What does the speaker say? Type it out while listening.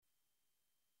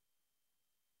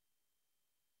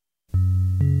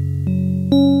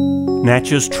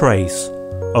Natchez Trace,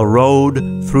 a road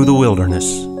through the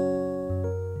wilderness.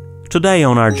 Today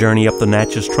on our journey up the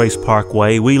Natchez Trace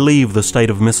Parkway, we leave the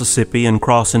state of Mississippi and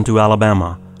cross into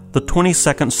Alabama, the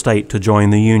 22nd state to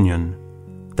join the Union.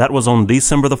 That was on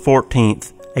December the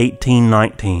 14th,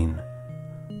 1819.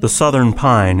 The southern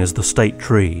pine is the state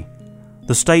tree.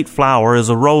 The state flower is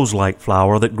a rose-like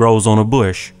flower that grows on a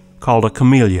bush called a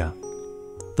camellia.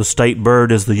 The state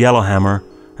bird is the yellowhammer,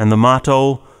 and the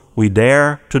motto, "We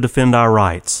dare to defend our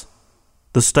rights."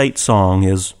 The state song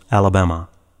is Alabama.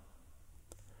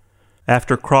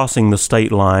 After crossing the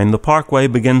state line, the parkway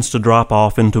begins to drop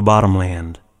off into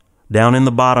bottomland. Down in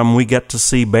the bottom, we get to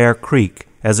see Bear Creek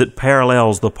as it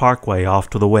parallels the parkway off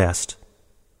to the west.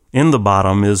 In the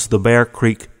bottom is the Bear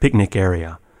Creek picnic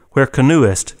area, where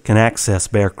canoeists can access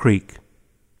Bear Creek.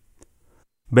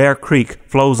 Bear Creek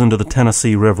flows into the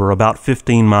Tennessee River about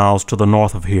 15 miles to the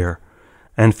north of here,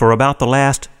 and for about the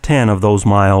last 10 of those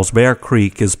miles, Bear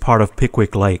Creek is part of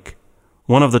Pickwick Lake,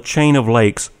 one of the chain of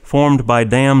lakes formed by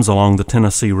dams along the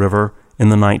Tennessee River in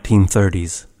the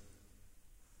 1930s.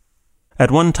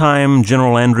 At one time,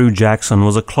 General Andrew Jackson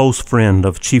was a close friend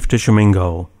of Chief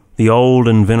Tishomingo, the old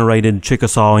and venerated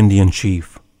Chickasaw Indian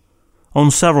chief.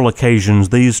 On several occasions,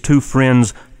 these two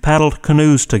friends paddled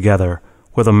canoes together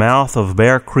where the mouth of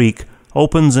Bear Creek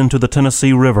opens into the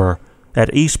Tennessee River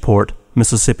at Eastport,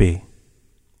 Mississippi.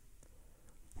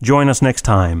 Join us next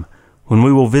time when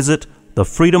we will visit the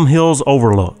Freedom Hills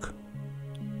Overlook.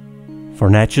 For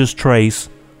Natchez Trace,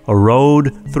 a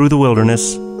road through the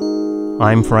wilderness,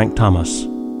 I'm Frank Thomas.